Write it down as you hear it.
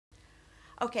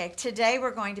Okay, today we're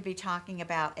going to be talking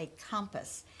about a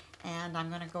compass, and I'm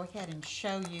going to go ahead and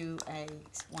show you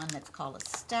one that's called a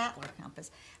Statler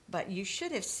compass, but you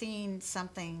should have seen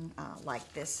something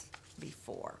like this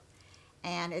before.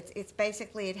 And it's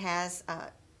basically, it has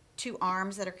two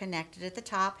arms that are connected at the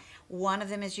top. One of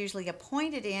them is usually a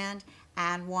pointed end,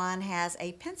 and one has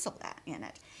a pencil in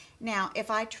it. Now, if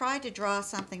I tried to draw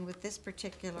something with this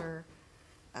particular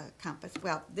compass,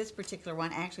 well, this particular one,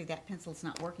 actually that pencil's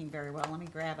not working very well. Let me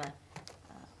grab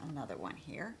another one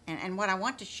here. And what I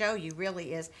want to show you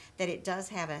really is that it does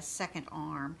have a second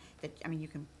arm that, I mean, you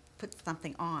can put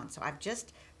something on. So I've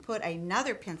just put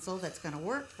another pencil that's going to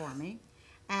work for me,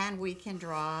 and we can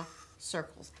draw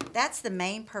circles. That's the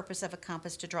main purpose of a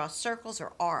compass, to draw circles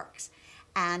or arcs.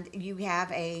 And you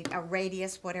have a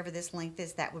radius, whatever this length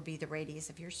is, that would be the radius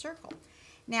of your circle.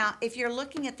 Now, if you're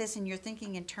looking at this and you're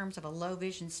thinking in terms of a low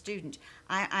vision student,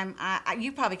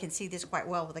 you probably can see this quite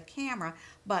well with a camera,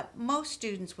 but most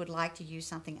students would like to use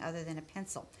something other than a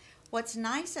pencil. What's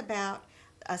nice about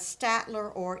a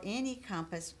Statler or any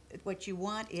compass, what you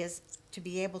want is to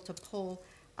be able to pull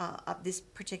up this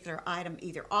particular item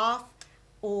either off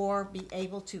or be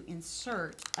able to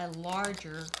insert a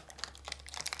larger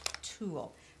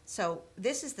tool. So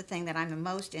this is the thing that I'm the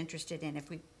most interested in.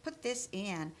 If we put this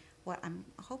in, what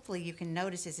hopefully you can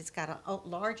notice is it's got a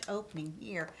large opening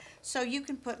here, so you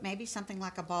can put maybe something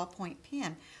like a ballpoint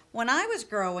pen. When I was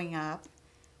growing up,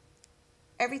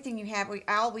 everything you have,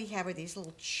 all we have are these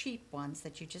little cheap ones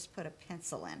that you just put a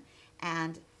pencil in.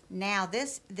 And now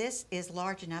this is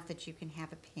large enough that you can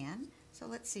have a pen. So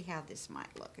let's see how this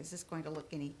might look. Is this going to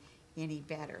look any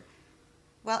better?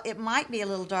 Well, it might be a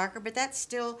little darker, but that's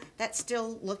still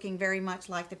looking very much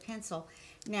like the pencil.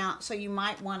 Now, so you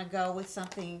might want to go with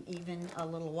something even a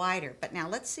little wider. But now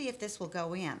let's see if this will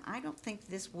go in. I don't think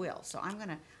this will, so I'm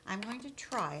going to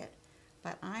try it.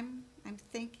 But I'm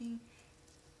thinking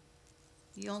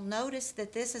you'll notice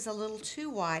that this is a little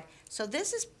too wide. So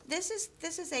this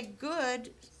is a good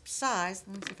size.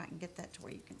 Let me see if I can get that to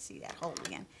where you can see that hole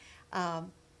again.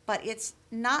 But it's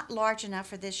not large enough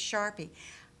for this Sharpie.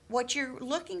 What you're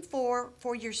looking for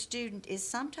your student is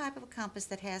some type of a compass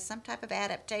that has some type of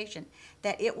adaptation,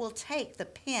 that it will take the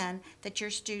pen that your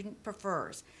student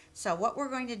prefers. So what we're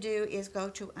going to do is go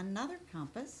to another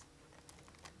compass,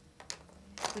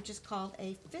 which is called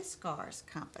a Fiskars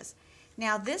compass.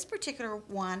 Now this particular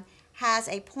one has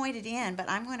a pointed end, but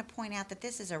I'm going to point out that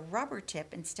this is a rubber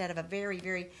tip instead of a very,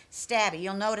 very stabby.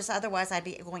 You'll notice otherwise I'd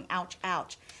be going ouch,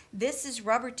 ouch. This is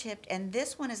rubber tipped, and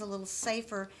this one is a little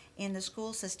safer in the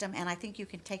school system, and I think you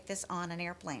can take this on an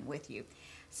airplane with you.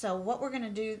 So what we're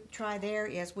going to try there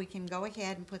is we can go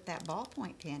ahead and put that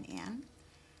ballpoint pen in.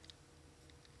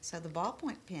 So the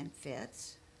ballpoint pen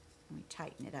fits. Let me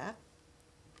tighten it up.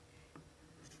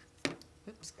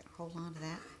 Oops, got to hold on to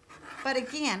that. But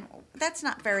again, that's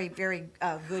not very, very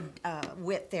good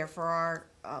width there for our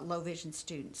low vision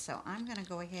students. So I'm going to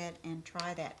go ahead and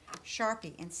try that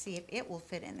Sharpie and see if it will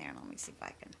fit in there. Let me see if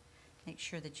I can make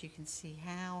sure that you can see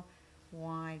how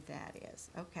wide that is.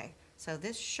 Okay, so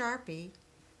this Sharpie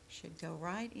should go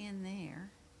right in there.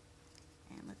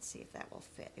 And let's see if that will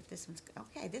fit. If this one's,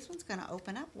 okay, this one's going to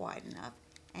open up wide enough,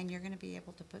 and you're going to be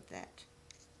able to put that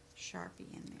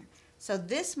Sharpie in there. So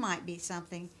this might be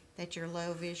something that your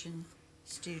low vision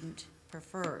student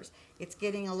prefers. It's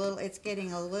getting a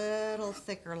little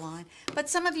thicker line. But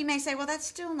some of you may say, well, that's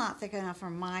still not thick enough for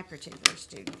my particular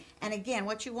student. And again,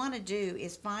 what you want to do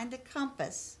is find the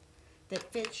compass that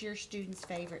fits your student's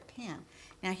favorite pen.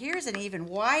 Now here's an even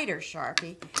wider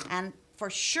Sharpie, and for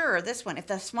sure this one, if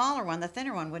the smaller one, the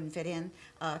thinner one, wouldn't fit in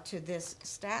to this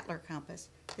Statler compass,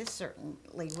 this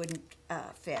certainly wouldn't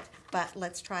fit. But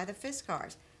let's try the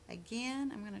Fiskars.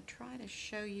 Again, I'm going to try to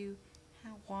show you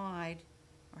how wide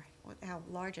or how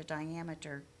large a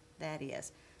diameter that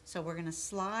is. So we're going to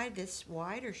slide this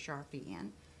wider Sharpie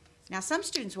in. Now some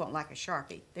students won't like a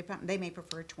Sharpie. They may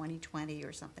prefer 2020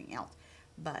 or something else.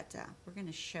 But we're going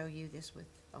to show you this with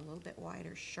a little bit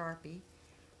wider Sharpie.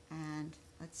 And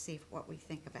let's see what we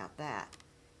think about that.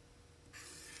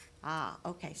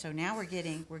 Okay, so now we're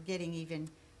getting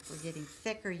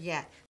thicker yet.